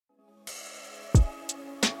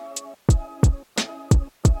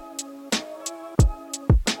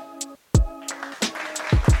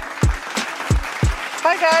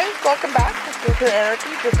Welcome to Anarchy.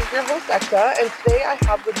 This is your host, Ekta, and today I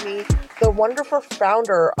have with me the wonderful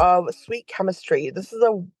founder of Sweet Chemistry. This is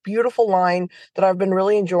a beautiful line that I've been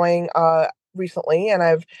really enjoying recently, and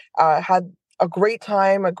I've had a great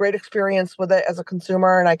time, a great experience with it as a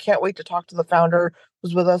consumer, and I can't wait to talk to the founder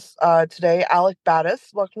who's with us today, Alec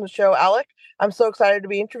Batis. Welcome to the show, Alec. I'm so excited to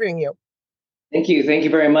be interviewing you. Thank you. Thank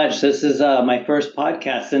you very much. This is my first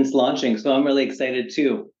podcast since launching, so I'm really excited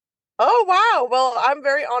too. Oh, wow. Well, I'm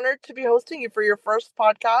very honored to be hosting you for your first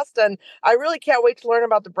podcast, and I really can't wait to learn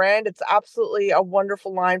about the brand. It's absolutely a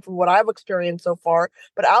wonderful line from what I've experienced so far.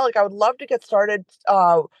 But Alec, I would love to get started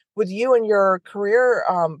with you and your career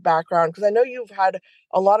background, because I know you've had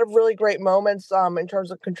a lot of really great moments in terms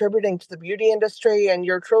of contributing to the beauty industry, and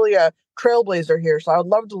you're truly a trailblazer here. So I would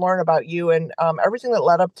love to learn about you and everything that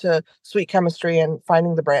led up to Sweet Chemistry and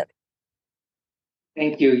finding the brand.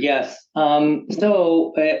 Thank you. Yes. A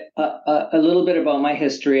little bit about my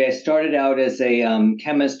history. I started out as a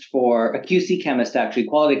chemist for a QC chemist, actually,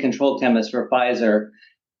 quality control chemist for Pfizer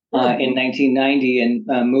in 1990,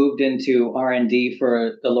 and moved into R&D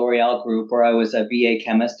for the L'Oreal Group, where I was a VA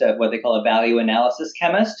chemist, what they call a value analysis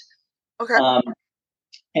chemist. Okay.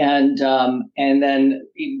 And then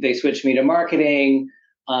they switched me to marketing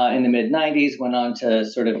in the mid 90s. Went on to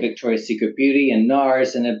sort of Victoria's Secret Beauty and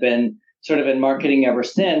NARS, and have been sort of in marketing ever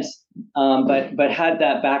since, but had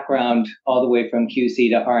that background all the way from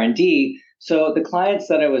QC to R&D. So the clients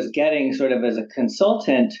that I was getting sort of as a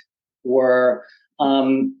consultant were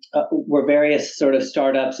various sort of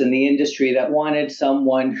startups in the industry that wanted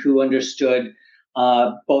someone who understood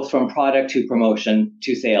both from product to promotion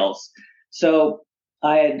to sales. So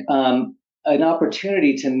I had an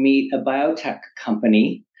opportunity to meet a biotech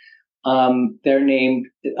company. They're named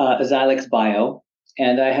Xilex Bio.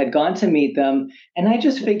 And I had gone to meet them, and I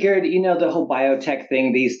just figured, the whole biotech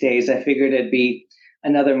thing these days, I figured it'd be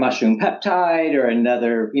another mushroom peptide or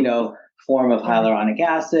another, form of hyaluronic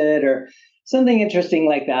acid or something interesting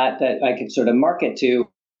like that I could sort of market to.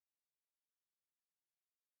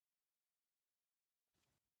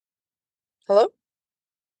 Hello?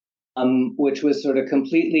 Which was sort of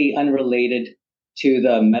completely unrelated to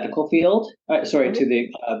the medical field, to the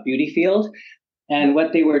beauty field. And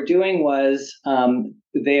what they were doing was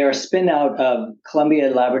they are a spin out of Columbia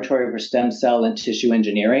Laboratory for Stem Cell and Tissue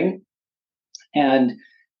Engineering. And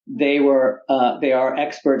they are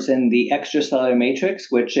experts in the extracellular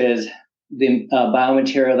matrix, which is the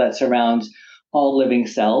biomaterial that surrounds all living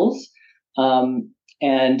cells.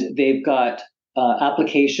 And they've got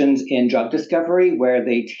applications in drug discovery where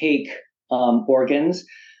they take organs,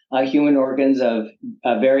 human organs of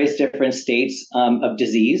various different states of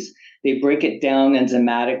disease. They break it down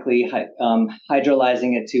enzymatically,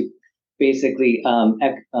 hydrolyzing it to basically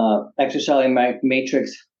extracellular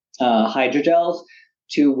matrix hydrogels,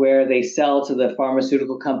 to where they sell to the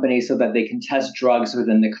pharmaceutical companies so that they can test drugs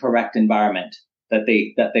within the correct environment that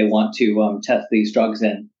they want to test these drugs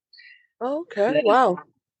in. Okay. Wow.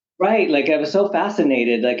 Right. Like, I was so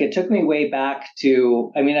fascinated. Like, it took me way back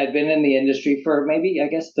to, I've been in the industry for maybe,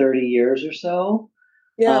 30 years or so.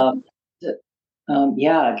 Yeah.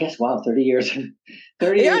 I guess, wow, 30 years.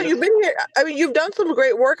 30 Yeah, years. you've been here. I mean, you've done some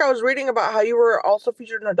great work. I was reading about how you were also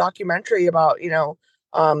featured in a documentary about,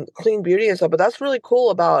 clean beauty and stuff, but that's really cool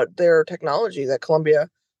about their technology that Columbia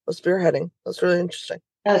was spearheading. That's really interesting.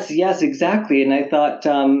 Yes, exactly. And I thought,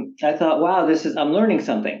 wow, I'm learning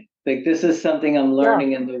something. Like, this is something I'm Yeah.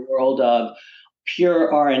 learning in the world of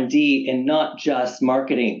pure R&D and not just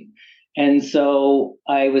marketing. And so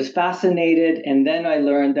I was fascinated. And then I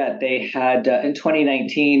learned that they had, in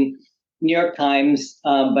 2019, New York Times,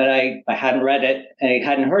 but I hadn't read it. I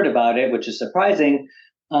hadn't heard about it, which is surprising.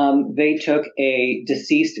 They took a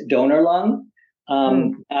deceased donor lung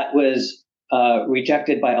that was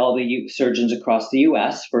rejected by all the surgeons across the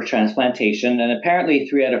U.S. for transplantation, and apparently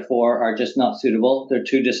 3 out of 4 are just not suitable. They're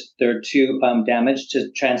too damaged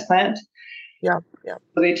to transplant. Yeah.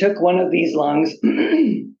 So they took one of these lungs,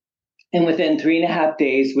 and within 3.5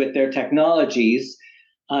 days, with their technologies,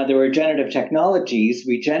 the regenerative technologies,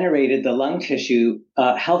 regenerated the lung tissue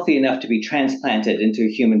healthy enough to be transplanted into a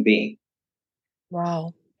human being.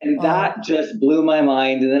 Wow. And that just blew my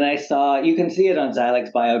mind. And then I saw, you can see it on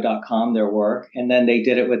xylexbio.com, their work. And then they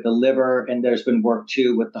did it with the liver, and there's been work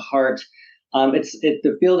too with the heart. It's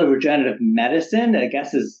the field of regenerative medicine, I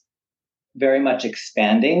guess, is very much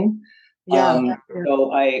expanding. Yeah.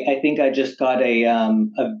 So I think I just got a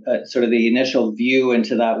sort of the initial view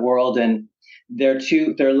into that world. And their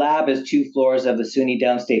lab is 2 floors of the SUNY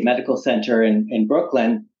Downstate Medical Center in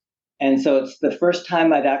Brooklyn. And so it's the first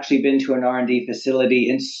time I'd actually been to an R&D facility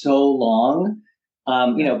in so long,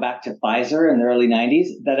 back to Pfizer in the early 90s,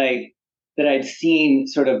 that that I'd seen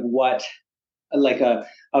sort of what like a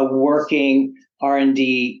working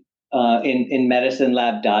R&D in medicine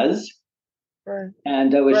lab does. Right.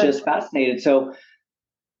 And I was Right. just fascinated. So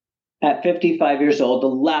at 55 years old, the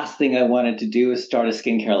last thing I wanted to do is start a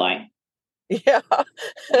skincare line. Yeah.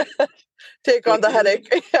 Take on Which the is,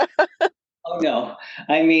 headache. oh no.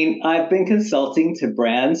 I mean, I've been consulting to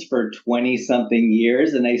brands for 20 something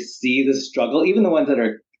years and I see the struggle, even the ones that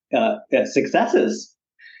are successes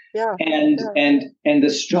Yeah. Yeah. and the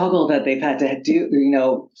struggle that they've had to do,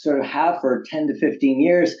 sort of have for 10 to 15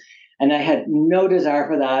 years. And I had no desire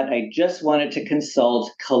for that. I just wanted to consult,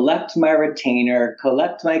 collect my retainer,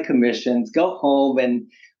 collect my commissions, go home and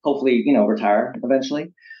hopefully, retire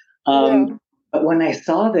eventually. Yeah. But when I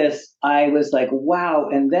saw this, I was like, wow.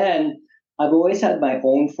 And then I've always had my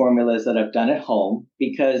own formulas that I've done at home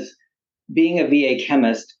because being a VA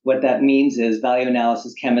chemist, what that means is value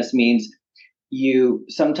analysis chemist means you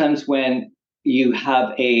sometimes when you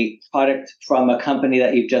have a product from a company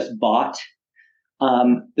that you've just bought,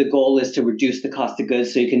 the goal is to reduce the cost of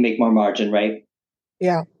goods so you can make more margin, right?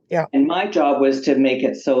 Yeah. Yeah. And my job was to make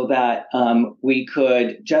it so that we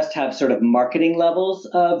could just have sort of marketing levels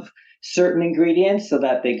of certain ingredients so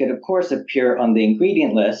that they could, of course, appear on the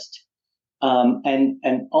ingredient list, and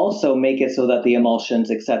also make it so that the emulsions,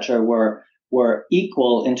 et cetera, were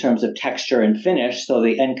equal in terms of texture and finish, so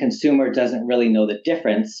the end consumer doesn't really know the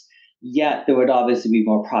difference. Yet there would obviously be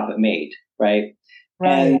more profit made, right?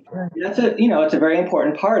 And Right. Right. that's it's a very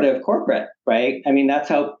important part of corporate, right? I mean, that's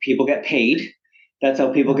how people get paid. That's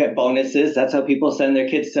how people get bonuses. That's how people send their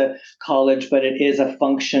kids to college, but it is a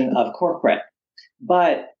function of corporate.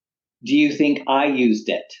 But do you think I used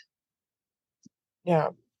it? Yeah.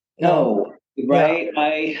 No. No, Yeah.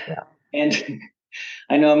 right? Yeah. And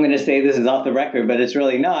I know I'm going to say this is off the record, but it's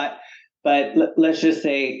really not. But let's just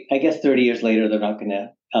say, I guess 30 years later, they're not going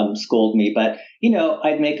to scold me. But,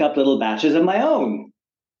 I'd make up little batches of my own.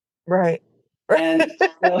 Right. And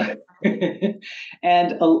so,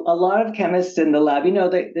 and a lot of chemists in the lab,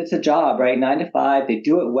 it's a job, right? 9 to 5, they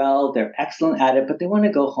do it well, they're excellent at it, but they want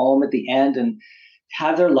to go home at the end and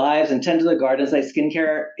have their lives and tend to their gardens. Like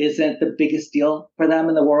skincare isn't the biggest deal for them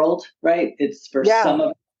in the world, right? It's for Yeah. some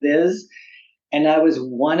of it is. And I was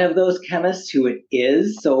one of those chemists who it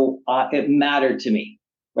is. So it mattered to me,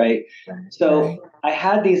 right? Right. So Right. I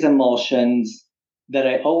had these emulsions that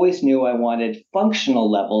I always knew I wanted functional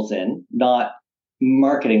levels in, not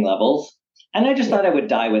marketing levels. And I just Yeah. thought I would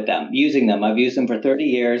die with them, using them. I've used them for 30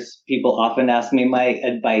 years. People often ask me my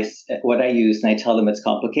advice, what I use, and I tell them it's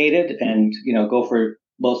complicated and, go for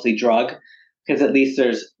mostly drug, because at least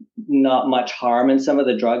there's not much harm in some of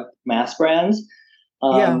the drug mass brands. Yeah.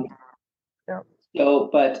 Um, Yeah.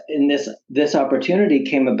 but in this opportunity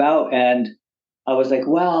came about, and I was like,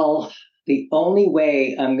 well, the only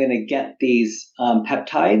way I'm going to get these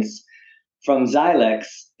peptides from Xilex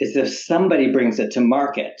is if somebody brings it to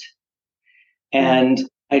market, Right. and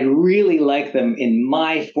I'd really like them in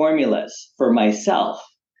my formulas for myself.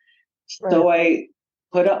 Right. So I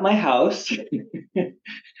put up my house, my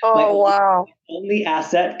Oh, only, wow. only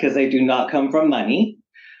asset because I do not come from money.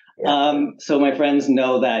 Yeah. So my friends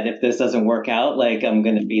know that if this doesn't work out, like I'm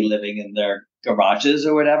going to be living in their garages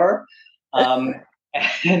or whatever. Um,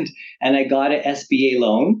 and I got an SBA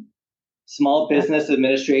loan, Small Business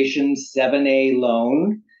Administration 7A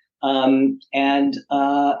loan. And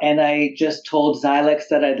I just told Xilex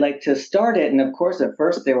that I'd like to start it. And of course, at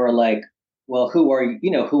first they were like, well, who are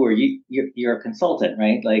you? Who are you? You're a consultant,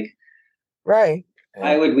 right? Like, Right.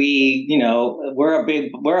 why Yeah. would we, we're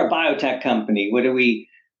a biotech company. What do we,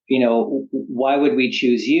 why would we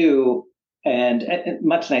choose you? And a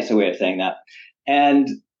much nicer way of saying that. And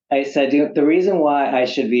I said, the reason why I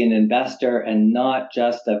should be an investor and not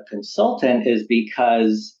just a consultant is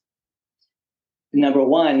because number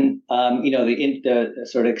one, the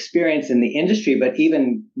sort of experience in the industry, but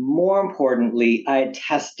even more importantly, I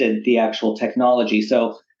tested the actual technology.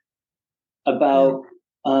 So Yeah. about,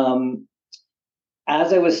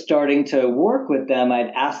 as I was starting to work with them,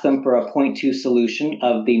 I'd asked them for a zero point 0.2 solution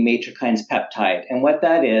of the matrikines peptide. And what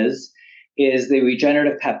that is the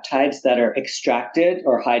regenerative peptides that are extracted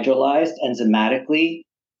or hydrolyzed enzymatically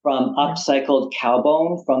from Yeah. upcycled cow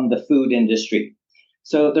bone from the food industry.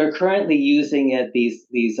 So they're currently using these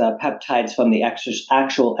peptides from the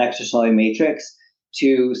actual extracellular matrix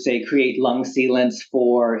to say create lung sealants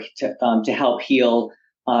to help heal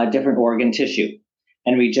different organ tissue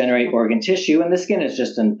and regenerate organ tissue. And the skin is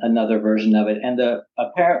just another version of it. And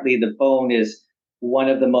apparently the bone is one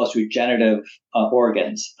of the most regenerative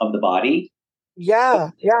organs of the body. Yeah.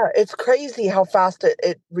 Yeah. It's crazy how fast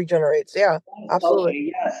it regenerates. Yeah. Absolutely.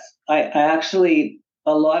 Okay, yes. I actually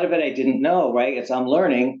a lot of it I didn't know, right? It's I'm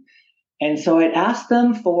learning. And so I'd asked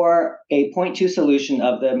them for a zero point 0.2 solution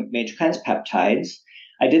of the major kinase peptides.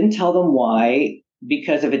 I didn't tell them why,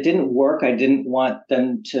 because if it didn't work, I didn't want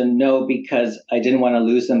them to know because I didn't want to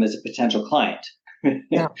lose them as a potential client.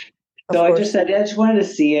 Yeah, of So I just course. said, I just wanted to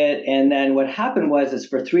see it. And then what happened was, is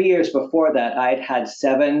for 3 years before that, I'd had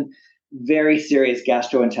 7 very serious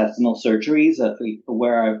gastrointestinal surgeries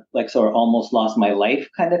where I like sort of almost lost my life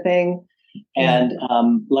kind of thing. Yeah,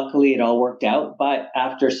 And luckily it all worked out. But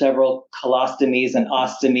after several colostomies and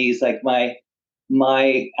ostomies, like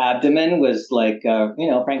my abdomen was like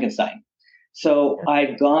Frankenstein. So yeah,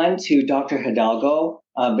 I'd gone to Dr. Hidalgo,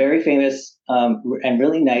 a very famous and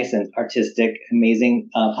really nice and artistic, amazing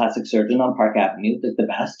plastic surgeon on Park Avenue, the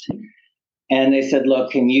best. And they said,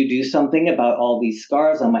 look, can you do something about all these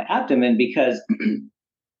scars on my abdomen? Because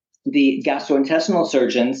the gastrointestinal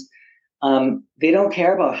surgeons, they don't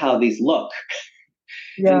care about how these look.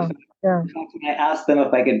 In yeah, fact, yeah. when I asked them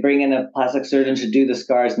if I could bring in a plastic surgeon to do the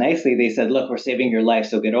scars nicely, they said, look, we're saving your life,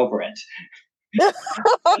 so get over it.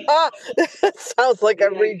 It sounds like They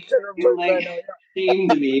every like, general they person I like know.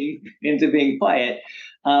 shamed me into being quiet.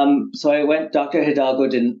 So I went, Dr. Hidalgo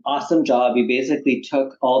did an awesome job. He basically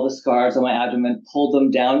took all the scars on my abdomen, pulled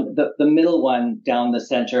them down, the middle one down the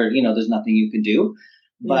center, there's nothing you can do.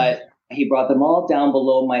 Yeah, But he brought them all down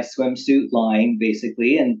below my swimsuit line,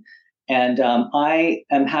 basically. And I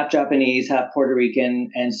am half Japanese, half Puerto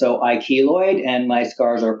Rican. And so I keloid and my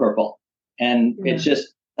scars are purple. And yeah, it's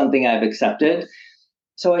just something I've accepted.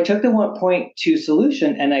 So I took the 1.2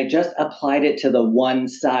 solution and I just applied it to the one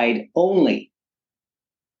side only.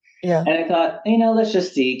 yeah, And I thought, let's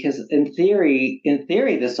just see, because in theory,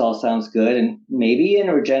 this all sounds good. And maybe in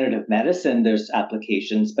regenerative medicine, there's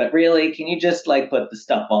applications, but really, can you just like put the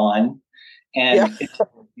stuff on yeah, and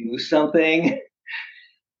do something?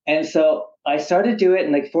 And so I started to do it.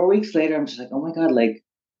 And like 4 weeks later, I'm just like, oh my God, like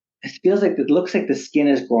it looks like the skin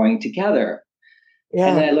is growing together. And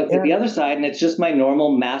yeah, then I looked at yeah, the other side and it's just my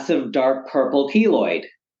normal massive dark purple keloid.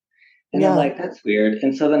 And I'm yeah, like, that's weird.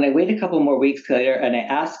 And so then I wait a couple more weeks later and I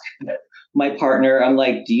ask my partner, I'm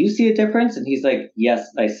like, do you see a difference? And he's like, yes,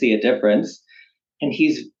 I see a difference. And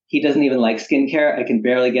he doesn't even like skincare. I can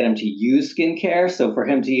barely get him to use skincare. So for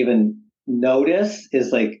him to even notice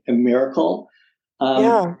is like a miracle. Um,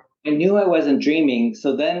 yeah, I knew I wasn't dreaming.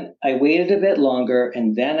 So then I waited a bit longer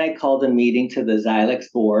and then I called a meeting to the Xilex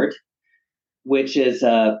board, which is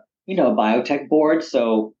a biotech board.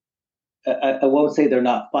 So I won't say they're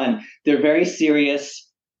not fun. They're very serious.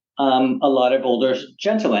 A lot of older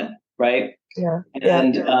gentlemen, right, yeah, yeah,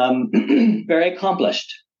 and very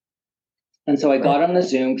accomplished. And so I right. got on the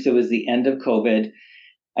Zoom because it was the end of COVID.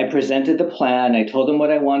 I presented the plan. I told them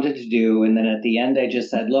what I wanted to do, and then at the end, I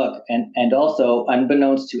just said, "Look," and also,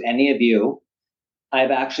 unbeknownst to any of you,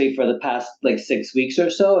 I've actually for the past like 6 weeks or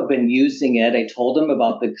so, I've been using it. I told them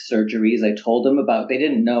about the surgeries. I told them about they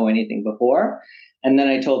didn't know anything before, and then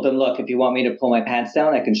I told them, "Look, if you want me to pull my pants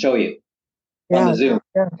down, I can show you on the Yeah, Zoom."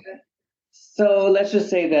 yeah, So let's just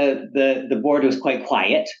say the board was quite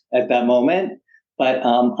quiet at that moment. But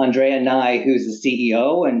Andrea Nye, who's the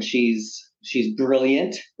CEO, and she's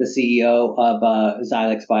brilliant, the CEO of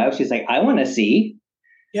Xilex Bio, she's like, I want to see.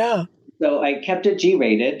 yeah. So I kept it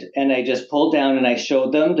G-rated, and I just pulled down and I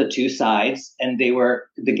showed them the two sides, and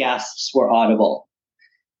the gasps were audible.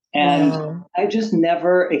 And Wow. I just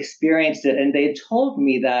never experienced it. And they told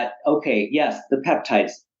me that, okay, yes, the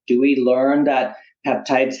peptides. Do we learn that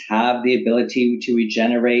peptides have the ability to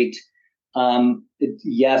regenerate?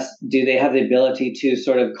 Yes. Do they have the ability to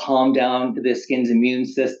sort of calm down the skin's immune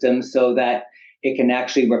system so that it can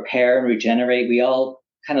actually repair and regenerate? We all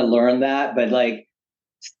kind of learn that, but like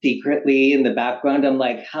secretly in the background, I'm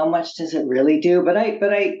like, how much does it really do? But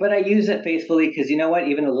I use it faithfully because you know what?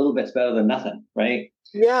 Even a little bit's better than nothing, right?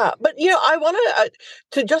 Yeah, but I wanted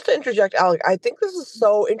to just to interject, Alec. I think this is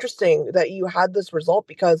so interesting that you had this result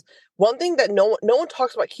because one thing that no one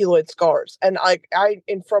talks about keloid scars, and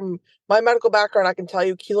and from my medical background, I can tell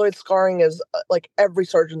you keloid scarring is like every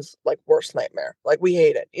surgeon's like worst nightmare. Like we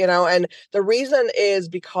hate it, and the reason is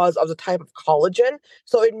because of the type of collagen.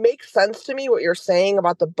 So it makes sense to me what you're saying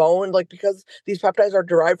about the bone, like because these peptides are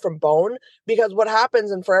derived from bone because what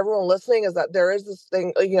happens, and for everyone listening, is that there is this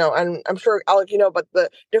thing, and I'm sure Alec, but the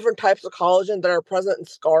different types of collagen that are present in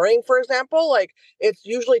scarring, for example, like it's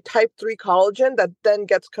usually type 3 collagen that then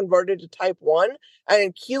gets converted to type 1. And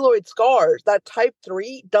in keloid scars, that type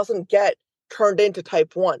 3 doesn't get turned into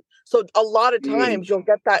type 1. So a lot of Mm. times you'll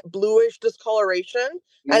get that bluish discoloration,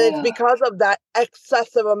 and it's Yeah. because of that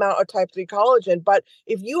excessive amount of type 3 collagen. But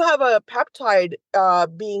if you have a peptide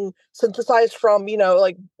being synthesized from,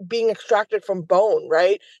 like being extracted from bone,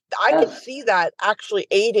 right? I could Yes. see that actually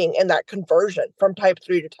aiding in that conversion from type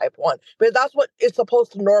 3 to type 1. Because that's what is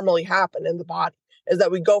supposed to normally happen in the body, is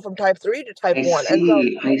that we go from type 3 to type I 1. And so,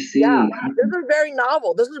 see. I yeah, see. this is very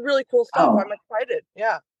novel. This is really cool stuff. I'm Oh, excited.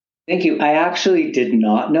 Yeah. thank you. I actually did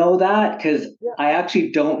not know that because Yeah. I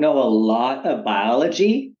actually don't know a lot of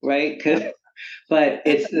biology, right? But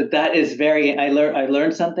that is very. I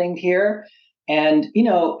learned something here, and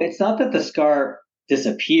it's not that the scar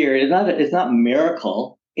disappeared. It's not a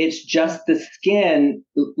miracle. It's Yeah. just the skin,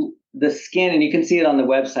 and you can see it on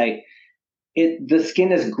the website. The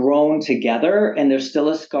skin has grown together, and there's still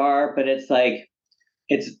a scar, but it's like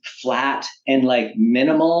it's flat and like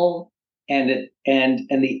minimal, and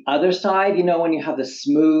the other side, when you have the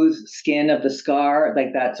smooth skin of the scar,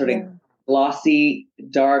 like that sort of Yeah. glossy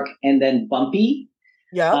dark and then bumpy,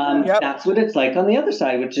 Yep. Yep. that's what it's like on the other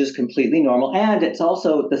side, which is completely normal. And it's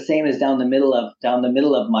also the same as down the middle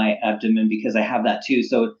of my abdomen, because I have that too.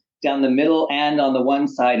 So down the middle and on the one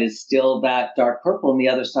side is still that dark purple, and the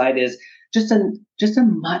other side is just a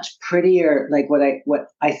much prettier, like what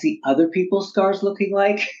I see other people's scars looking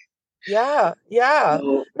like. Yeah, yeah.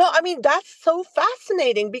 So No, I mean, that's so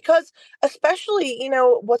fascinating because especially,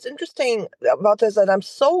 what's interesting about this, and I'm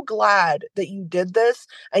so glad that you did this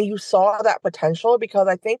and you saw that potential, because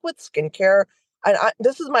I think with skincare, and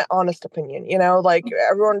this is my honest opinion, like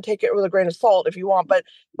everyone take it with a grain of salt if you want, but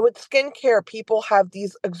with skincare, people have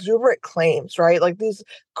these exuberant claims, right? Like these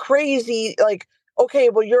crazy, like, okay,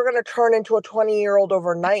 well, you're going to turn into a 20-year-old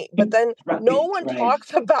overnight, but then no right, one right.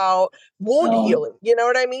 talks about wound No, healing. You know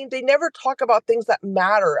what I mean? They never talk about things that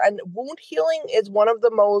matter. And wound healing is one of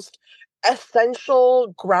the most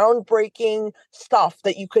essential, groundbreaking stuff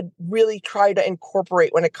that you could really try to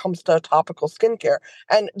incorporate when it comes to topical skincare.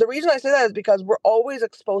 And the reason I say that is because we're always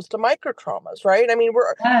exposed to micro traumas, right? I mean,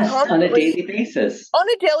 we're yes, on a constantly daily basis. on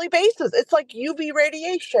a daily basis. It's like UV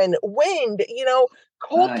radiation, wind,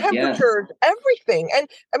 cold God, yes, temperatures, everything. And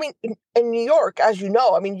I mean, in New York, as you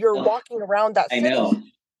know, I mean, you're oh, walking around that I know. city,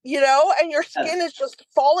 and your Yes, skin is just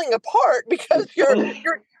falling apart because you're totally,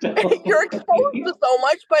 you're you're exposed to totally. so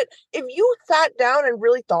much. But if you sat down and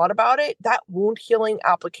really thought about it, that wound healing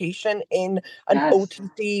application in an Yes,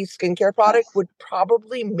 OTC skincare product yes. would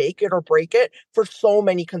probably make it or break it for so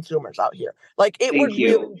many consumers out here. Like it would Thank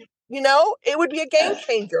you. really, it would be a game Yes.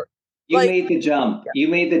 changer. You Like, made the jump. yeah, You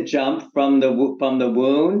made the jump from the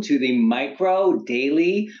wound to the micro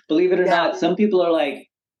daily. Believe it or yeah, not, some people are like,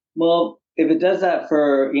 well, if it does that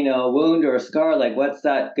for, a wound or a scar, like what's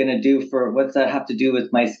that have to do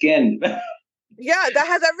with my skin? yeah, that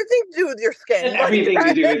has everything to do with your It has skin. Like, everything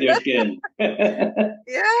to do with your skin. And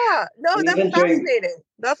yeah, no, that's even during, fascinating.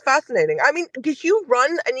 That's fascinating. I mean, did you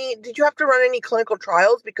have to run any clinical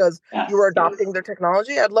trials because you were yes, adopting their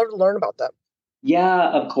technology? I'd love to learn about that. yeah,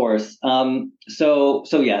 of course. So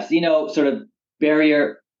yes, sort of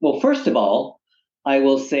barrier. Well, first of all, I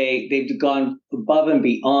will say they've gone above and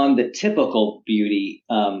beyond the typical beauty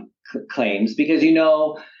claims, because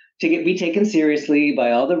to get be taken seriously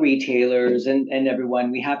by all the retailers and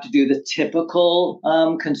everyone, we have to do the typical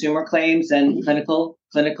consumer claims and clinical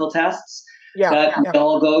tests Yeah, that yeah,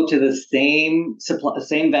 all go to the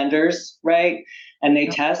same vendors, right? And they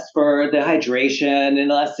yeah, test for the hydration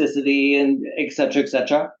and elasticity and et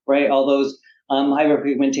cetera, right? All those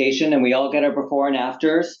hyperpigmentation, and we all get our before and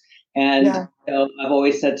afters. And yeah, I've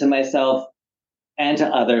always said to myself and to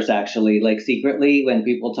others, actually, like secretly, when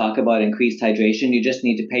people talk about increased hydration, you just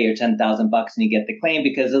need to pay your 10,000 bucks and you get the claim,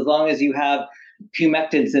 because as long as you have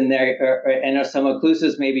humectants in there, and some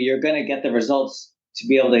occlusives, maybe you're going to get the results to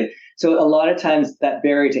be able to. So a lot of times that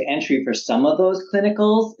barrier to entry for some of those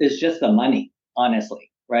clinicals is just the money,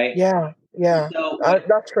 honestly, right? yeah, yeah. So,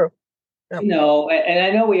 That's true. Yeah, and I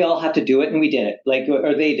know we all have to do it, and we did it, like,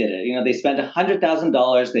 or they did it. They spent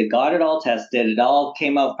 $100,000, they got it all tested, it all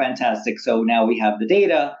came out fantastic. So now we have the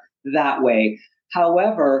data that way.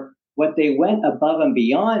 However, what they went above and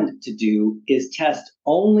beyond to do is test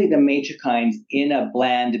only the matrikines in a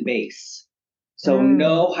bland base. So mm,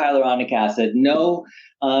 no hyaluronic acid, no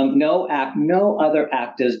other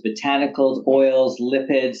actives, botanicals, oils,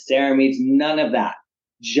 lipids, ceramides, none of that.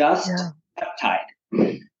 Just yeah,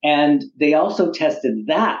 peptide. And they also tested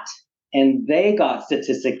that, and they got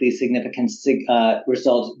statistically significant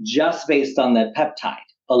results just based on the peptide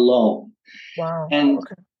alone. wow, And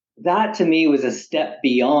okay, that to me was a step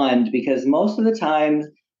beyond, because most of the time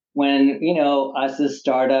when, us as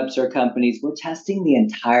startups or companies, we're testing the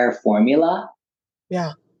entire formula.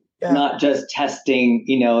 yeah, Yeah. not just testing,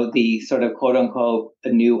 the sort of quote unquote a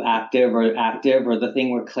new active or the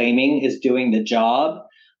thing we're claiming is doing the job.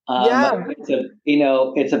 Yeah.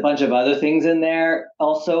 It's a bunch of other things in there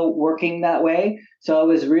also working that way. So I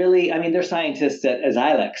was really, I mean, they're scientists as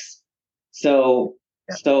Ilex. So,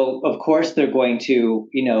 Yeah. so of course they're going to,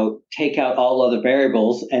 take out all other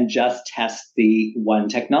variables and just test the one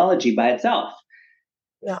technology by itself.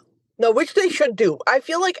 Yeah. No, which they should do. I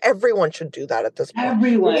feel like everyone should do that at this point.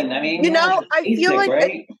 Everyone, I mean, yeah, it's I feel basic, like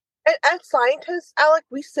right? as scientists, Alec,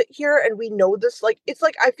 we sit here and we know this. Like, it's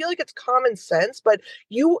like I feel like it's common sense, but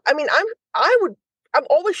I mean, I'm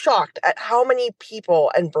always shocked at how many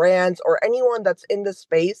people and brands or anyone that's in this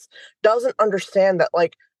space doesn't understand that,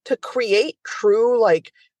 like, to create true,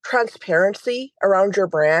 like, transparency around your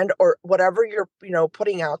brand or whatever you're,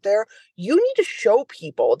 putting out there, you need to show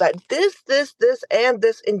people that this, and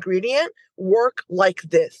this ingredient work like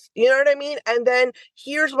this. You know what I mean? And then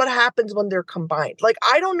here's what happens when they're combined. Like,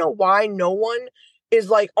 I don't know why no one is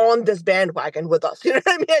like on this bandwagon with us. You know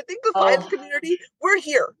what I mean? I think the science Oh, community, we're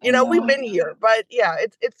here. I We've know. been here, but yeah,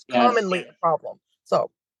 it's Yes. commonly a problem. So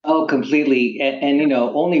Oh, completely. And yeah,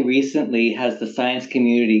 only recently has the science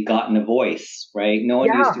community gotten a voice, right? No one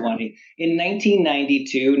used yeah, to want to. In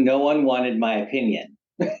 1992, no one wanted my opinion.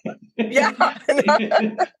 yeah,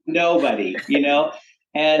 Nobody, yeah,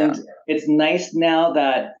 And it's nice now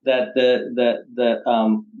that the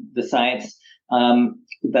science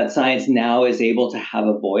that science now is able to have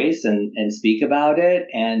a voice and speak about it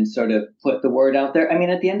and sort of put the word out there. I mean,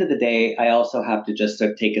 at the end of the day, I also have to just sort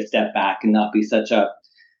of take a step back and not be so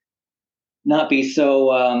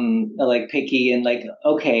like picky and like,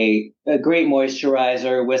 okay, a great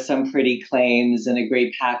moisturizer with some pretty claims and a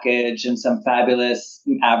great package and some fabulous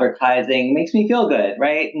advertising makes me feel good,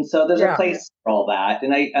 right? And so there's a yeah, place for all that.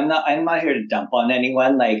 And I'm not here to dump on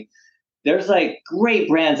anyone. Like, there's like great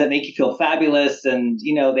brands that make you feel fabulous, and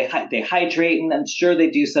they hydrate, and I'm sure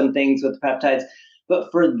they do some things with peptides.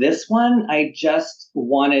 But for this one, I just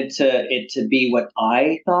wanted it to be what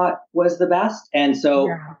I thought was the best. And so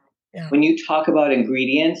yeah, yeah, when you talk about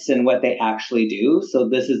ingredients and what they actually do, so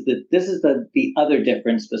this is the other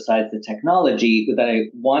difference besides the technology that I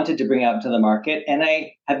wanted to bring out to the market, and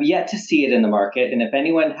I have yet to see it in the market. And if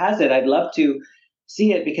anyone has it, I'd love to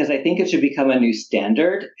see it because I think it should become a new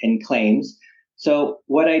standard in claims. So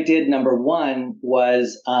what I did, number one,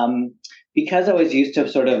 was because I was used to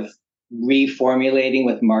sort of reformulating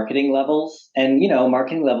with marketing levels, and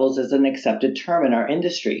marketing levels is an accepted term in our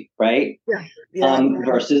industry, right? yeah, yeah,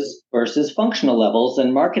 Versus functional levels.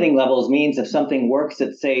 And marketing levels means if something works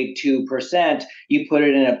at say 2%, you put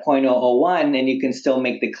it in a 0.001 and you can still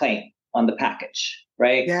make the claim on the package,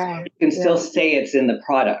 right? yeah, You can still yeah, say it's in the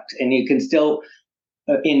product, and you can still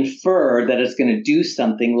infer that it's going to do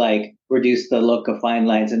something like reduce the look of fine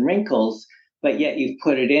lines and wrinkles, but yet you've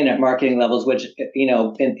put it in at marketing levels, which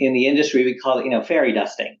in the industry we call it fairy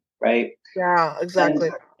dusting, right? yeah, and exactly.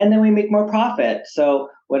 and then we make more profit. So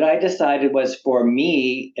what I decided was, for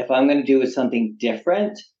me, if I'm going to do something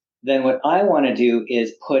different, then what I want to do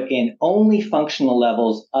is put in only functional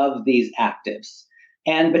levels of these actives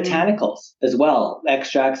and Mm, botanicals as well,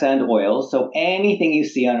 extracts and oils. So anything you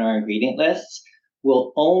see on our ingredient lists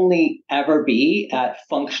will only ever be at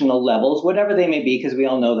functional levels, whatever they may be, because we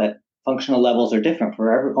all know that functional levels are different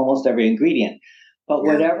for almost every ingredient. But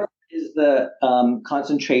yeah, whatever is the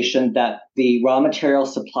concentration that the raw material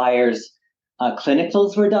suppliers'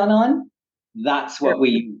 clinicals were done on, that's yeah. what we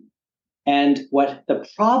use. And what the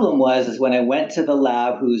problem was is when I went to the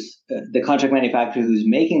lab, who's the contract manufacturer who's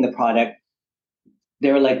making the product,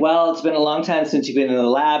 they were like, "Well, it's been a long time since you've been in the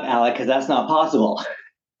lab, Alec, because that's not possible."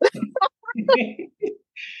 They're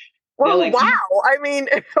Well, like, wow. I mean,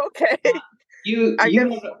 okay. "You, I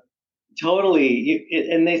guess. you totally."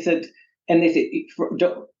 And they said,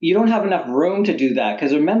 you don't have enough room to do that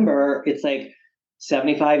because remember, it's like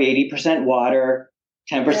 75, 80% water,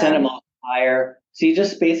 10% Yeah. emulsifier. So you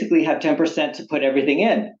just basically have 10% to put everything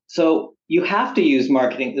in. So you have to use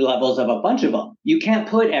marketing levels of a bunch of them. You can't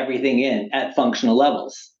put everything in at functional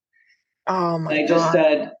levels. Oh my And I just God.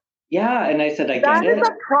 said, yeah. And I said, I That get is it.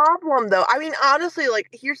 a problem, though. I mean, honestly, like,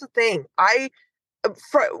 here's the thing.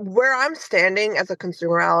 For where I'm standing as a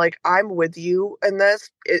consumer, like, I'm with you in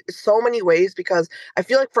this so many ways because I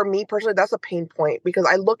feel like for me personally, that's a pain point because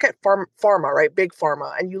I look at pharma, right? Big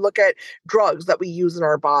pharma, and you look at drugs that we use in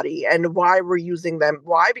our body and why we're using them.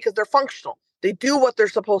 Why? Because they're functional. They do what they're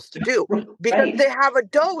supposed to do because Right. they have a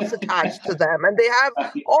dose attached to them and they have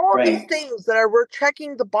all these Right. things that are we're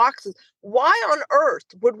checking the boxes. Why on earth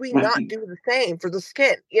would we not Right. do the same for the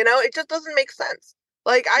skin? It just doesn't make sense.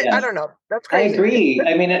 Like I Yes. don't know. That's I crazy. agree.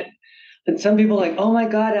 I mean, And some people are like, oh my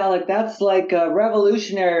God, Alec, that's like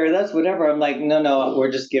revolutionary or that's whatever. I'm like, no, no,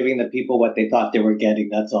 we're just giving the people what they thought they were getting.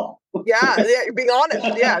 That's all. Yeah, yeah, being honest.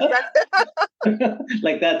 Yeah, exactly.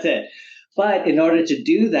 Like that's it. But in order to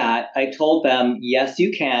do that, I told them, yes,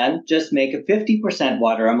 you can just make a 50%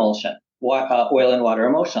 water emulsion, oil and water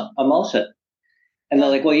emulsion. And they're Yeah,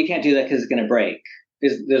 like, well, you can't do that because it's going to break.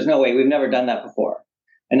 There's no way. We've never done that before.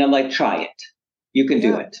 And I'm like, try it. You can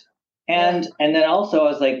do yeah, it. yeah. And then also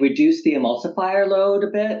I was like, reduce the emulsifier load a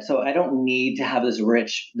bit. So I don't need to have this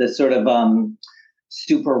sort of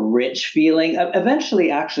super rich feeling. Eventually,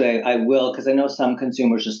 actually, I will, because I know some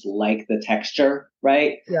consumers just like the texture,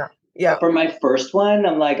 right? Yeah. But Yeah. for my first one,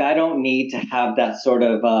 I'm like, I don't need to have that sort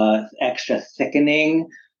of extra thickening.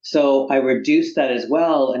 So I reduced that as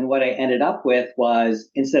well. And what I ended up with was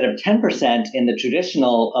instead of 10% in the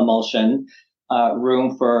traditional emulsion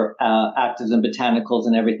room for actives and botanicals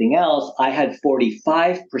and everything else, I had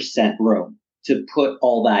 45% room to put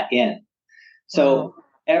all that in. Wow. So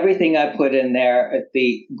everything I put in there,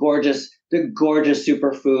 the gorgeous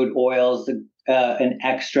superfood oils, and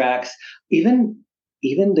extracts, even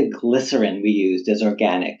even the glycerin we used is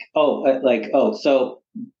organic. So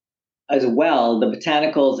as well, the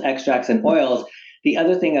botanicals, extracts, and oils. The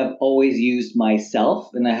other thing I've always used myself,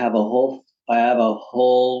 and I have a whole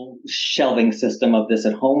shelving system of this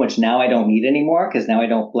at home, which now I don't need anymore because now I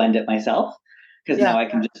don't blend it myself because Yeah. now I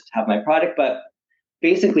can just have my product. But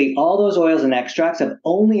basically all those oils and extracts I've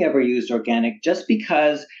only ever used organic just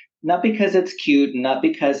because not because it's cute, not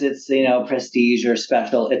because it's prestige or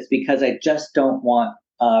special. It's because I just don't want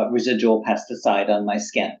residual pesticide on my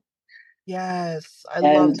skin. Yes. I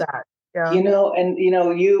love And that. Yeah. you know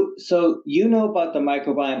about the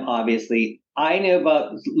microbiome. Obviously, I knew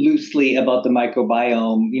about loosely about the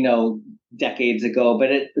microbiome, decades ago.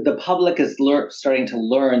 But the public is starting to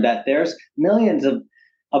learn that there's millions of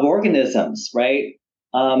organisms, right,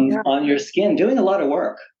 Yeah. on your skin doing a lot of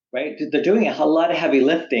work, right? They're doing a lot of heavy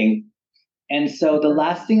lifting, and so the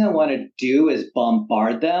last thing I want to do is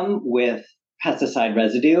bombard them with pesticide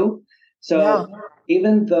residue. Yeah. So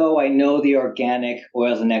even though I know the organic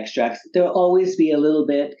oils and extracts, there'll always be a little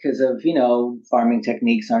bit because of, farming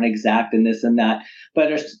techniques aren't exact and this and that, but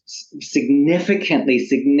there's significantly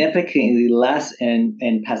less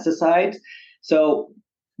in pesticides. So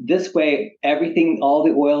this way, everything, all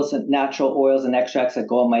the oils and natural oils and extracts that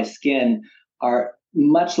go on my skin are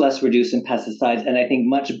much less reduced in pesticides, and I think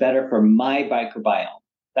much better for my microbiome.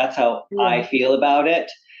 That's how I Yeah. feel about it.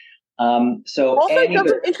 So Also, it anybody,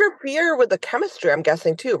 doesn't interfere with the chemistry, I'm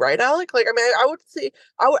guessing too, right, Alec? Like, I mean, I would see,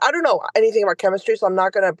 I don't know anything about chemistry, so I'm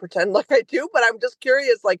not going to pretend like I do, but I'm just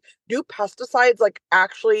curious, like, do pesticides like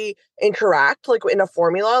actually interact like in a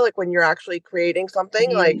formula, like when you're actually creating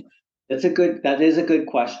something? Like, that is a good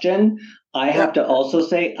question. I yeah, have to also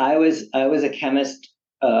say I was a chemist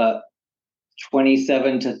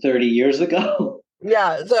 27 to 30 years ago.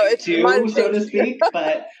 yeah. So it's Too, mine so to changed. speak.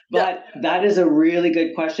 But Yeah, but that is a really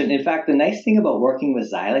good question. In fact, the nice thing about working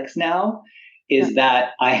with Xylex now yeah. is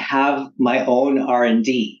that I have my own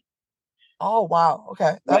R&D, Oh wow.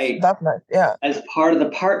 Okay, right? that's nice. Yeah, As part of the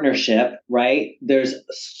partnership, right? There's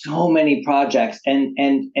so many projects, and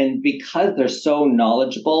because they're so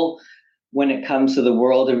knowledgeable when it comes to the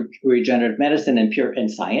world of regenerative medicine and pure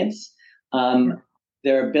and science, yeah,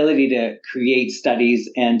 their ability to create studies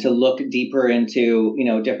and to look deeper into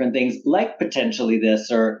different things like potentially this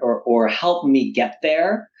or help me get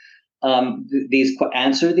there, these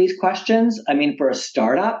answer these questions. I mean, for a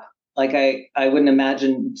startup, like I wouldn't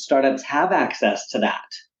imagine startups have access to that,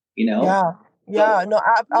 yeah, so yeah. No,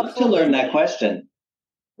 love to learn absolutely. that question.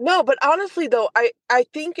 No, but honestly though, I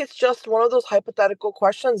think it's just one of those hypothetical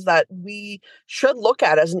questions that we should look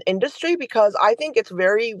at as an industry because I think it's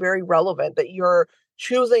very, very relevant that you're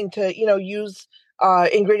choosing to, use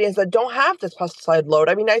ingredients that don't have this pesticide load.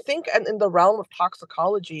 I mean, I think in the realm of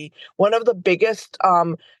toxicology, one of the biggest,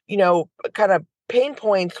 kind of pain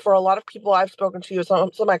points for a lot of people I've spoken to, some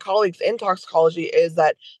of my colleagues in toxicology, is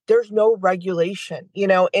that there's no regulation, in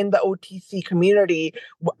the OTC community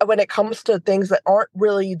when it comes to things that aren't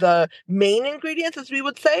really the main ingredients, as we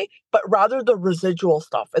would say, but rather the residual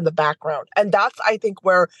stuff in the background. And that's, I think,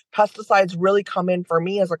 where pesticides really come in for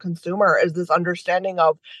me as a consumer is this understanding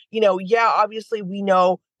of, yeah, obviously we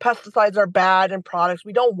know pesticides are bad in products.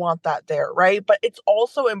 We don't want that there, right? But it's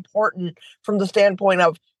also important from the standpoint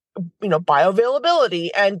of bioavailability,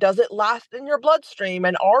 and does it last in your bloodstream,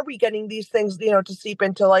 and are we getting these things to seep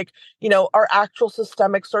into, like, our actual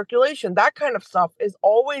systemic circulation. That kind of stuff is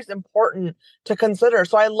always important to consider.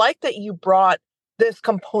 So I like that you brought this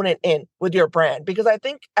component in with your brand? Because I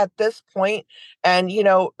think at this point, and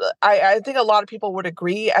I think a lot of people would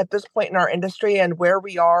agree at this point in our industry and where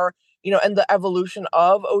we are, and the evolution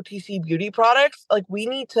of OTC beauty products, like we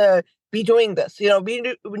need to be doing this. We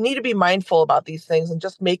need to be mindful about these things and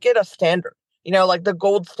just make it a standard. Like the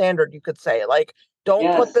gold standard, you could say. Like,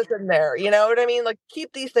 don't put Yes, this in there. You know what I mean? Like,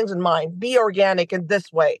 keep these things in mind. Be organic in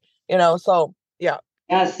this way. So yeah,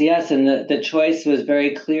 yes. And the choice was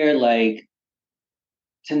very clear, like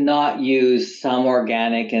to not use some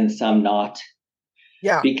organic and some not,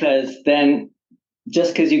 yeah, because then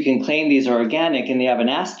just because you can claim these are organic and they have an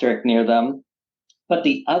asterisk near them, but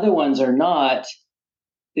the other ones are not,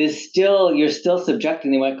 is still, you're still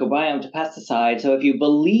subjecting the microbiome to pesticides. So if you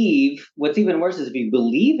believe, what's even worse is if you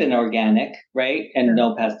believe in organic, right, and yeah,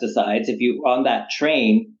 no pesticides, if you on that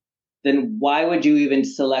train, then why would you even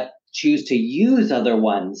choose to use other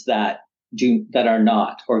ones that are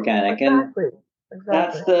not organic? And exactly,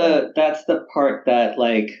 exactly. Yeah, that's the part that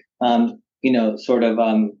sort of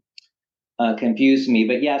confused me.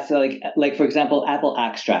 But yeah, so like for example, apple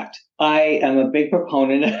extract. I am a big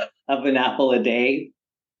proponent of an apple a day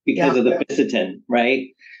because yeah, of the ficitin, right?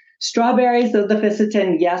 Strawberries, the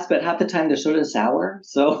ficitin, yes, but half the time they're sort of sour.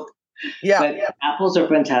 So, yeah, but apples are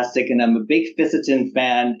fantastic, and I'm a big ficitin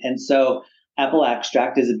fan, and so apple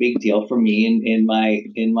extract is a big deal for me. In my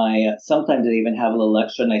sometimes I even have a little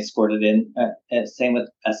extra, and I squirt it in. Same with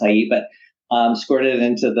acai, but squirt it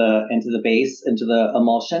into the base, into the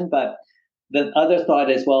emulsion. But the other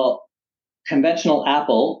thought is, well, conventional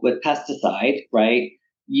apple with pesticide, right?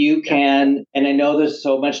 You yeah, can, and I know there's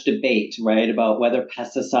so much debate, right, about whether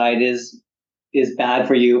pesticide is bad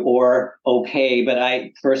for you or okay, but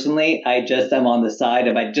I personally, I just am on the side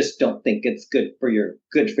of I just don't think it's good for you,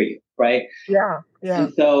 right? yeah, yeah.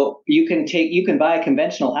 And so you can buy a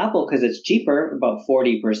conventional apple because it's cheaper, about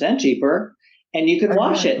 40% cheaper, and you can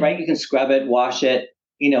wash it, Exactly. right? You can scrub it, wash it,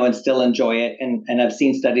 and still enjoy it. And I've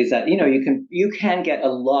seen studies that, you can get a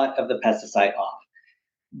lot of the pesticide off.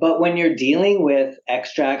 But when you're dealing with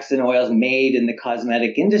extracts and oils made in the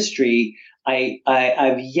cosmetic industry, I've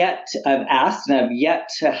asked and I've yet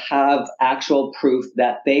to have actual proof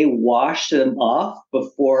that they wash them off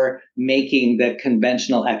before making the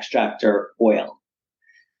conventional extract or oil.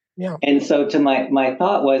 Yeah. And so to my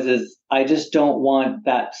thought was is I just don't want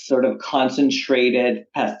that sort of concentrated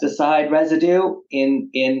pesticide residue in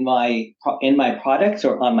my products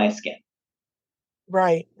or on my skin.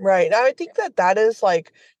 Right, right. And I think that that is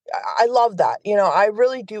like, I love that. I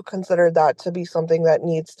really do consider that to be something that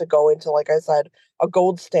needs to go into, like I said, a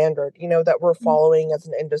gold standard, that we're following as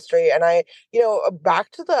an industry. And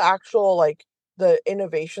back to the actual, like, the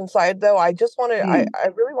innovation side, though, Hmm. I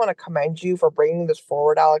really want to commend you for bringing this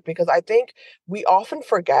forward, Alec, because I think we often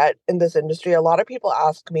forget in this industry. A lot of people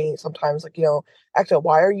ask me sometimes, like, actually,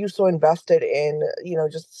 why are you so invested in,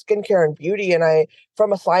 just skincare and beauty? And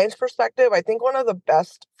from a science perspective, I think one of the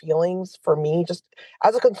best feelings for me, just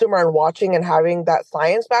as a consumer and watching and having that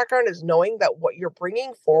science background, is knowing that what you're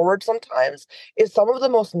bringing forward sometimes is some of the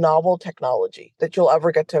most novel technology that you'll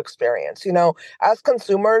ever get to experience. As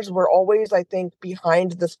consumers, we're always, I think,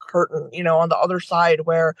 behind this curtain, on the other side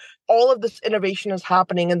where all of this innovation is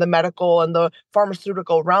happening in the medical and the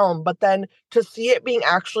pharmaceutical realm. But then to see it being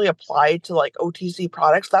actually applied to like OTC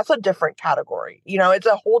products, that's a different category. It's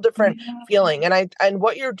a whole different feeling. And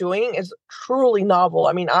what you're doing is truly novel.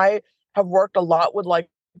 I mean, I have worked a lot with like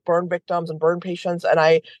burn victims and burn patients, and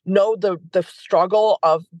I know the struggle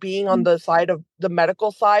of being on the side of the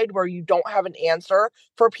medical side where you don't have an answer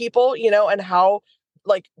for people, and how,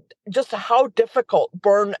 like, just how difficult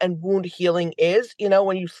burn and wound healing is,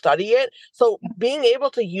 when you study it. So being able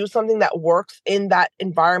to use something that works in that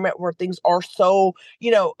environment where things are so,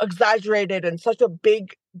 exaggerated and such a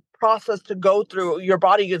big process to go through, your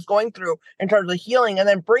body is going through in terms of healing, and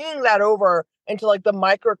then bringing that over into like the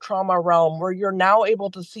micro trauma realm where you're now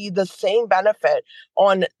able to see the same benefit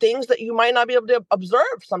on things that you might not be able to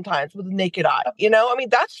observe sometimes with the naked eye. I mean,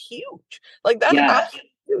 that's huge. Like, that's Yes.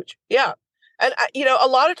 absolutely huge. Yeah. And, a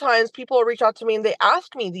lot of times people will reach out to me and they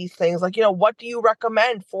ask me these things like, what do you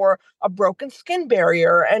recommend for a broken skin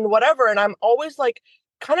barrier and whatever? And I'm always like,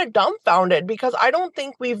 kind of dumbfounded because I don't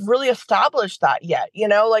think we've really established that yet,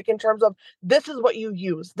 like in terms of this is what you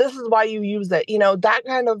use, this is why you use it, that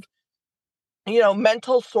kind of,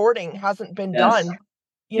 mental sorting hasn't been Yes. done.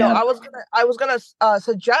 Yeah. I was gonna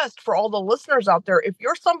suggest for all the listeners out there, if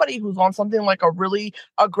you're somebody who's on something like a really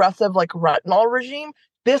aggressive like retinol regime,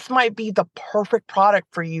 this might be the perfect product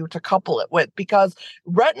for you to couple it with, because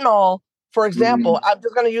retinol For example, Mm, I'm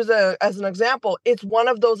just going to use it as an example. It's one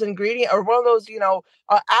of those ingredients or one of those,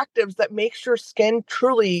 actives that makes your skin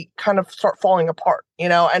truly kind of start falling apart,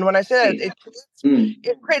 And when I say that, right. Mm,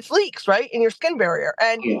 it creates leaks, right, in your skin barrier.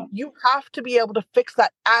 And yeah. you have to be able to fix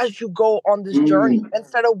that as you go on this journey Mm,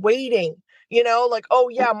 instead of waiting, like, oh,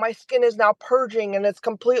 yeah, my skin is now purging and it's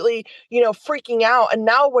completely, freaking out. And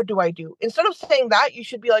now what do I do? Instead of saying that, you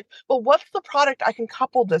should be like, well, what's the product I can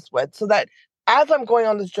couple this with so that as I'm going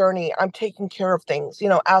on this journey, I'm taking care of things,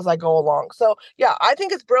 as I go along. So yeah, I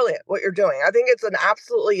think it's brilliant what you're doing. I think it's an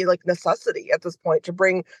absolutely like necessity at this point to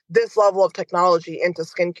bring this level of technology into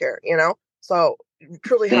skincare. So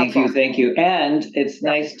truly thank hats you, off. thank you. And it's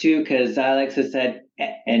Yeah. nice too because Alex has said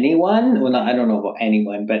anyone, well, not, I don't know about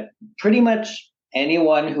anyone, but pretty much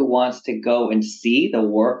anyone who wants to go and see the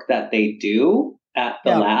work that they do at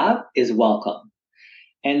the Yeah. lab is welcome.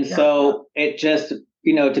 And Yeah. so it just,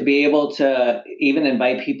 to be able to even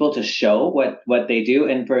invite people to show what they do.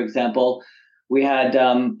 And for example, we had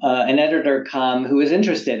an editor come who was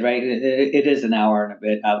interested, right? It is an hour and a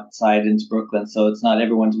bit outside into Brooklyn, so it's not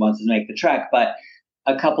everyone wants to make the trek, but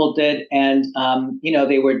a couple did. And,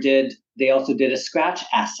 they also did a scratch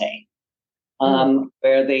assay Mm.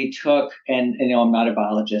 where they took, and I'm not a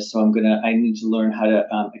biologist, so I need to learn how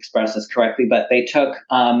to express this correctly, but they took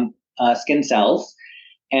skin cells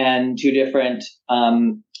and two different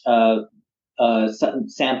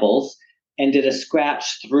samples and did a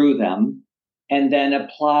scratch through them and then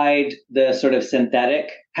applied the sort of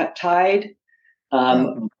synthetic peptide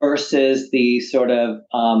Yeah. versus the sort of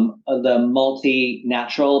the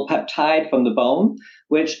multi-natural peptide from the bone,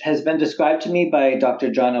 which has been described to me by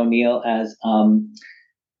Dr. John O'Neill as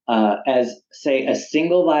say a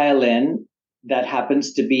single violin that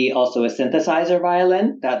happens to be also a synthesizer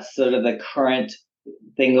violin. That's sort of the current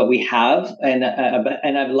thing that we have, and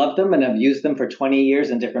I've loved them and I've used them for 20 years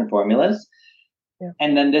in different formulas. Yeah.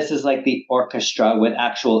 And then this is like the orchestra with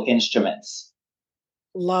actual instruments.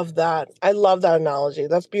 Love that. I love that analogy.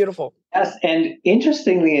 That's beautiful. Yes, and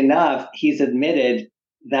interestingly enough, he's admitted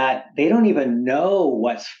that they don't even know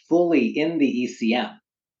what's fully in the ECM.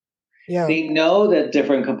 Yeah. They know the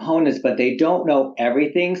different components, but they don't know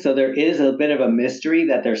everything. So there is a bit of a mystery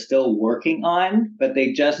that they're still working on, but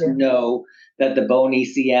they just Yeah. know that the bone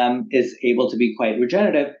ECM is able to be quite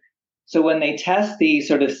regenerative. So when they test the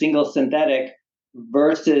sort of single synthetic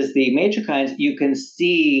versus the matrikines, you can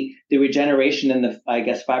see the regeneration in the, I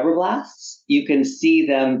guess, fibroblasts. You can see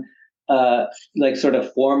them like sort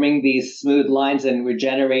of forming these smooth lines and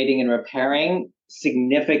regenerating and repairing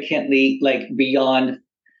significantly, like beyond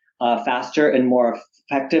faster and more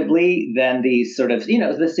effectively than the sort of,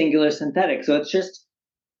 the singular synthetic. So it's just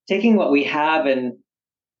taking what we have and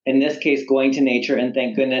in this case, going to nature. And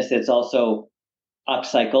thank goodness it's also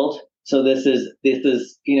upcycled. So this is,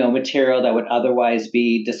 material that would otherwise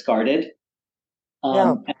be discarded.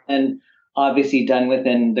 Yeah. And obviously done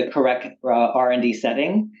within the correct R&D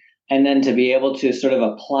setting. And then to be able to sort of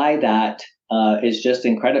apply that is just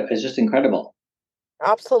incredible. It's just incredible.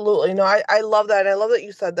 Absolutely. No, I love that. I love that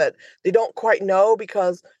you said that they don't quite know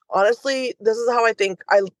because honestly, this is how I think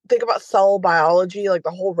about cell biology, like the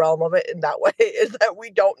whole realm of it in that way, is that we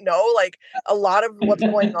don't know. Like a lot of what's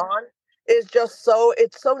going on is just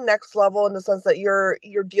it's so next level in the sense that you're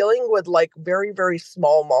dealing with like very, very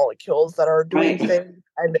small molecules that are doing Right. things.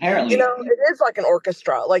 And Apparently. it is like an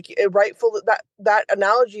orchestra. Like it rightfully that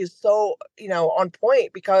analogy is so, on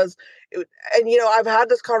point because and I've had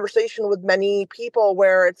this conversation with many people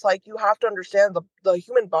where it's like you have to understand the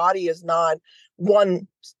human body is not one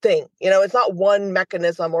thing, it's not one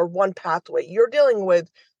mechanism or one pathway. You're dealing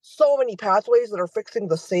with so many pathways that are fixing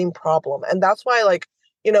the same problem. And that's why, like,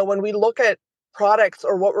 when we look at products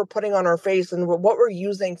or what we're putting on our face and what we're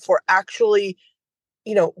using for actually,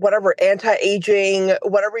 whatever, anti-aging,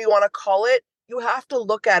 whatever you want to call it, you have to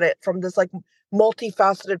look at it from this like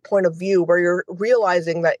multifaceted point of view where you're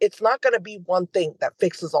realizing that it's not going to be one thing that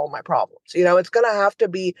fixes all my problems. It's going to have to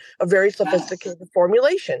be a very Yes. sophisticated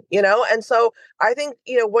formulation, And so I think,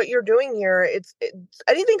 what you're doing here, it's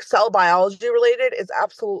anything cell biology related is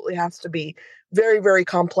absolutely has to be very, very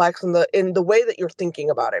complex in the way that you're thinking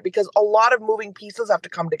about it, because a lot of moving pieces have to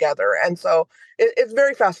come together. And so it's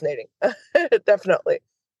very fascinating. Definitely.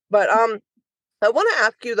 But I want to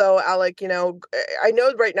ask you though, Alec, I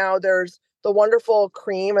know right now there's the wonderful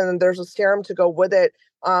cream and then there's a serum to go with it.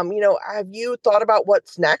 Have you thought about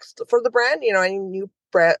what's next for the brand?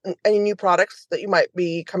 Any new products that you might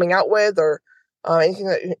be coming out with, or anything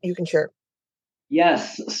that you can share?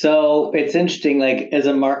 Yes. So it's interesting. Like as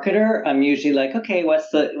a marketer, I'm usually like, okay, what's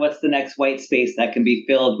the next white space that can be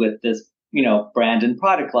filled with this, brand and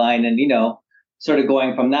product line? And, sort of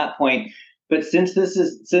going from that point. But since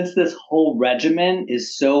this whole regimen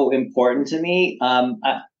is so important to me,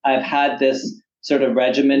 I've had this sort of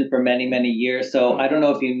regimen for many years. So I don't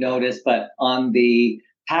know if you noticed, but on the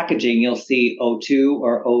packaging you'll see O2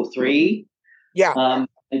 or O3, Yeah.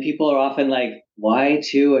 and people are often like, why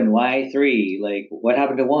two and why three? Like, what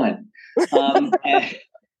happened to one? And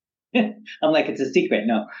I'm like, it's a secret.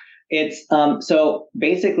 No, it's so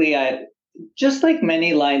basically, I just like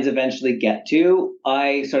many lines eventually get to,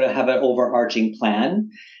 I sort of have an overarching plan,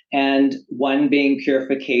 and one being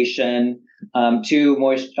purification, two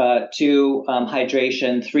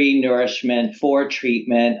hydration, three nourishment, four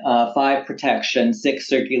treatment, five protection, six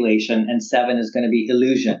circulation, and seven is going to be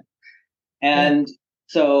illusion. Yeah. And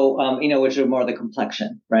so, which are more the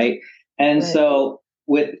complexion, right? And Right. so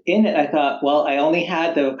within it, I thought, well, I only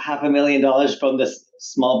had the $500,000 from this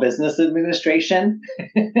Small Business Administration,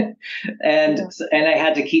 and Yeah. and I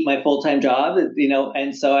had to keep my full time job,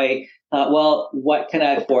 and so I thought, well, what can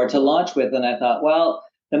I afford to launch with? And I thought, well,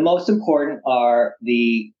 the most important are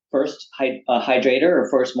the first hydrator or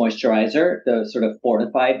first moisturizer, the sort of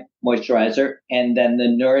fortified moisturizer, and then the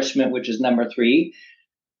nourishment, which is number three.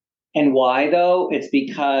 And why though? It's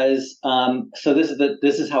because so this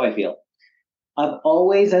is how I feel. I've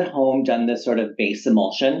always at home done this sort of base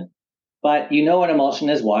emulsion, but you know an emulsion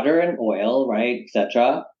is water and oil, right,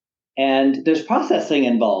 etc. And there's processing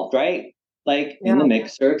involved, right? Like in the Yeah.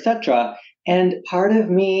 mixer, etc. And part of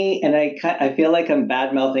me, and I feel like I'm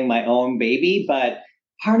bad mouthing my own baby, but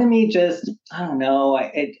part of me just, I don't know,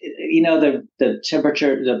 the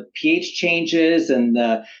temperature, the pH changes and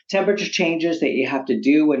the temperature changes that you have to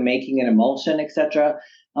do when making an emulsion, etc.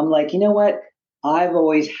 I'm like, you know what? I've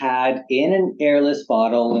always had in an airless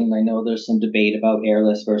bottle, and I know there's some debate about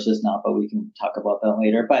airless versus not, but we can talk about that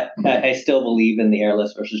later. But I still believe in the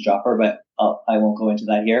airless versus dropper, but I won't go into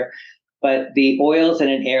that here. But the oils in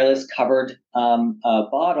an airless covered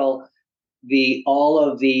bottle, the all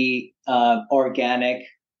of the organic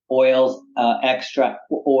oils, extract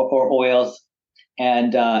or oils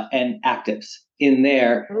and actives in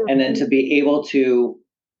there, and then Mhm. to be able to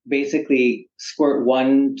basically squirt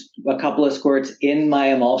a couple of squirts in my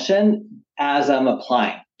emulsion as I'm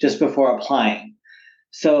applying, just before applying.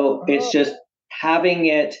 So it's Oh, just having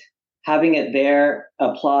it there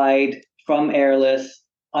applied from airless,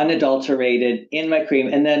 unadulterated in my cream.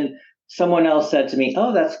 And then someone else said to me,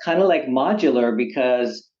 "Oh, that's kind of like modular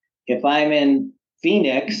because if I'm in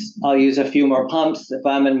Phoenix, I'll use a few more pumps. If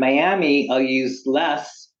I'm in Miami, I'll use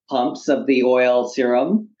less pumps of the oil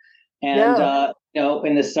serum. And yeah.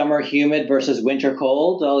 in the summer humid versus winter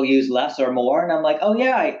cold, I'll use less or more." And I'm like, "Oh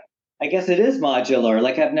yeah, I guess it is modular."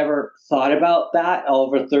 Like I've never thought about that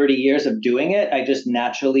over 30 years of doing it. I just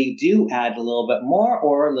naturally do add a little bit more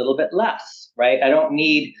or a little bit less, right? I don't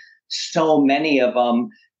need so many of them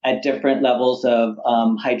at different levels of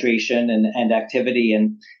hydration and activity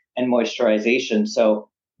and moisturization. So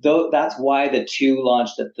though that's why the two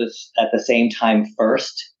launched at the same time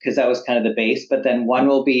first, because that was kind of the base. But then one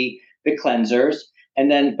will be the cleansers, and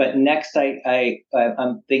then but next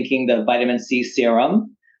I'm thinking the vitamin C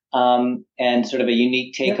serum, and sort of a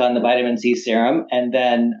unique take Yeah. on the vitamin C serum, and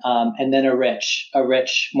then a rich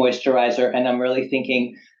moisturizer. And I'm really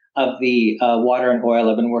thinking of the water and oil.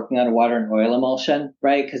 I've been working on a water and oil emulsion,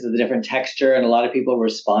 right? Because of the different texture, and a lot of people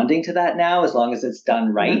responding to that now, as long as it's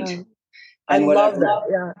done right. Yeah. I And love that.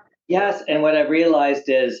 Yeah. yes, and what I've realized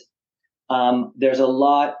is there's a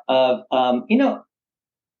lot of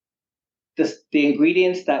the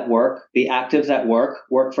ingredients that work, the actives that work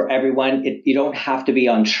for everyone. You don't have to be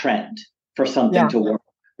on trend for something Yeah. to work,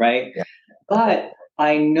 right? Yeah. Okay. But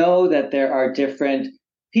I know that there are different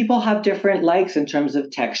people have different likes in terms of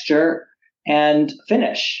texture and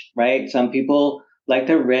finish, right? Some people like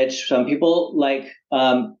the rich, some people like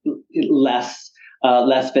less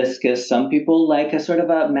less viscous. Some people like a sort of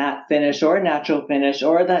a matte finish or a natural finish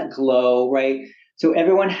or that glow, right? So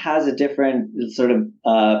everyone has a different sort of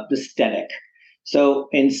aesthetic. So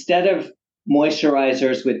instead of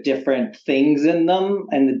moisturizers with different things in them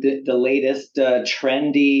and the latest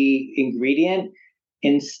trendy ingredient,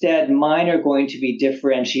 instead mine are going to be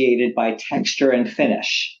differentiated by texture and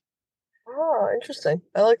finish. Oh, interesting.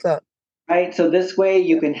 I like that. Right. So this way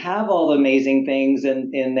you Yeah. can have all the amazing things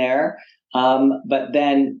in there, but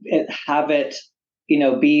then have it,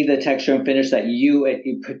 be the texture and finish that you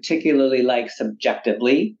particularly like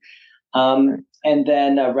subjectively. Okay. And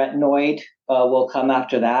then a retinoid will come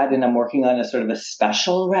after that, and I'm working on a sort of a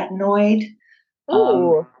special retinoid. Um,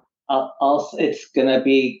 Ooh. it's going to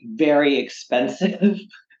be very expensive.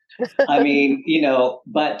 I mean,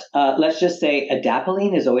 but let's just say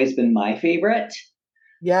adapalene has always been my favorite.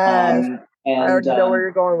 Yes. I And already know where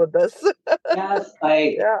you're going with this. yes,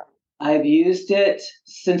 Yeah. I've used it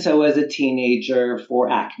since I was a teenager for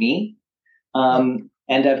acne. Yeah.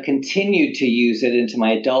 And I've continued to use it into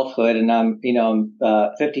my adulthood, and I'm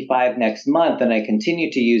 55 next month, and I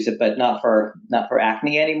continue to use it, but not for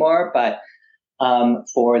acne anymore, but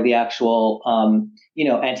for the actual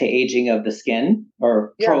anti-aging of the skin,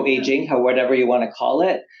 or Yeah. pro-aging, or whatever you want to call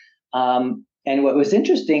it. And what was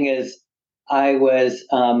interesting is I was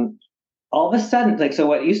all of a sudden, like, so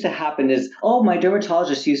what used to happen is, oh, my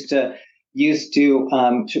dermatologist used to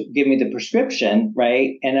give me the prescription,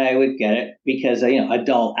 right? And I would get it because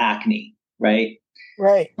adult acne, right?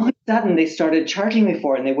 Right. All of a sudden, they started charging me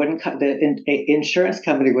for it, and they wouldn't insurance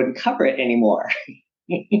company wouldn't cover it anymore.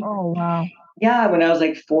 Oh, wow. Yeah, when I was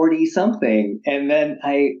like 40 something. And then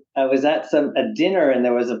I was at a dinner, and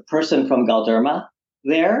there was a person from Galderma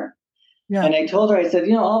there. Yeah. And I told her, I said,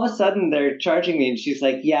 all of a sudden they're charging me. And she's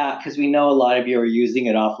like, yeah, because we know a lot of you are using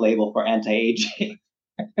it off label for anti-aging.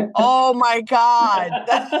 Oh my God.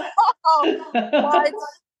 What?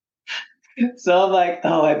 So I'm like,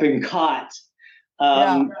 oh, I've been caught.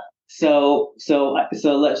 Yeah. So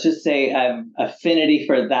let's just say I have affinity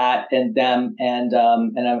for that and them, and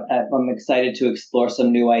I'm excited to explore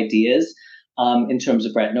some new ideas in terms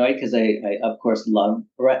of retinoid, because I of course love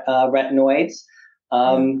retinoids. Yeah.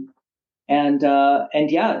 Um, and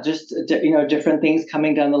yeah, just different things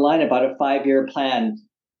coming down the line about a 5-year plan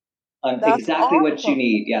on That's exactly what you awesome.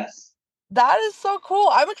 need. Yes. That is so cool.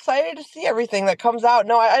 I'm excited to see everything that comes out.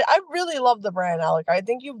 No, I really love the brand, Alec. I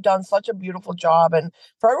think you've done such a beautiful job. And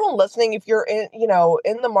for everyone listening, if you're in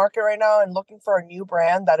the market right now and looking for a new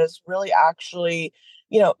brand that is really actually,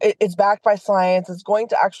 it's backed by science, it's going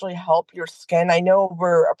to actually help your skin. I know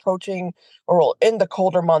we're approaching or in the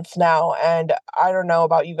colder months now, and I don't know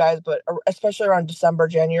about you guys, but especially around December,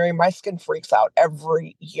 January, my skin freaks out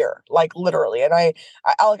every year, like literally. And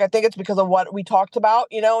Alec, I think it's because of what we talked about,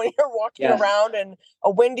 when you're walking Yes. around in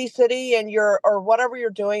a windy city and or whatever you're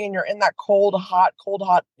doing and you're in that cold, hot,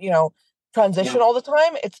 Yeah. transition all the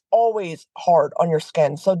time, it's always hard on your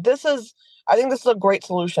skin. So I think this is a great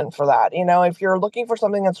solution for that. If you're looking for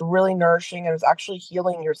something that's really nourishing and is actually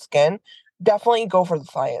healing your skin, definitely go for the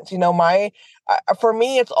science. For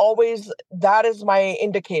me, it's always that is my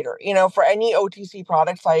indicator. For any OTC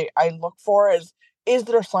products, I look for is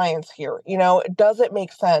there science here? Does it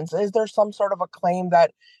make sense? Is there some sort of a claim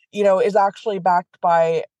that, is actually backed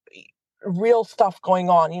by real stuff going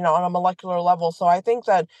on, on a molecular level? So I think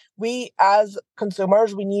that we as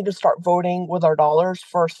consumers, we need to start voting with our dollars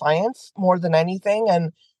for science more than anything,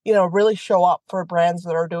 and, really show up for brands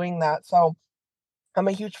that are doing that. So I'm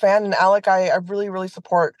a huge fan, and Alec, I really, really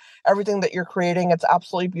support everything that you're creating. It's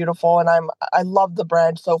absolutely beautiful, and I love the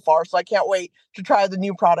brand so far. So I can't wait to try the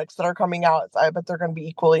new products that are coming out. I bet they're going to be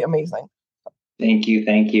equally amazing. Thank you.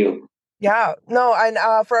 Thank you. Yeah, no, and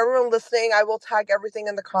for everyone listening, I will tag everything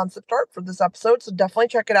in the concept art for this episode. So definitely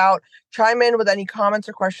check it out. Chime in with any comments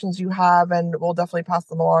or questions you have, and we'll definitely pass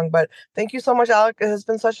them along. But thank you so much, Alec. It has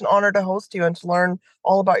been such an honor to host you and to learn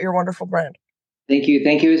all about your wonderful brand. Thank you.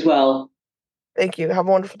 Thank you as well. Thank you. Have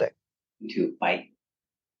a wonderful day. You too. Bye.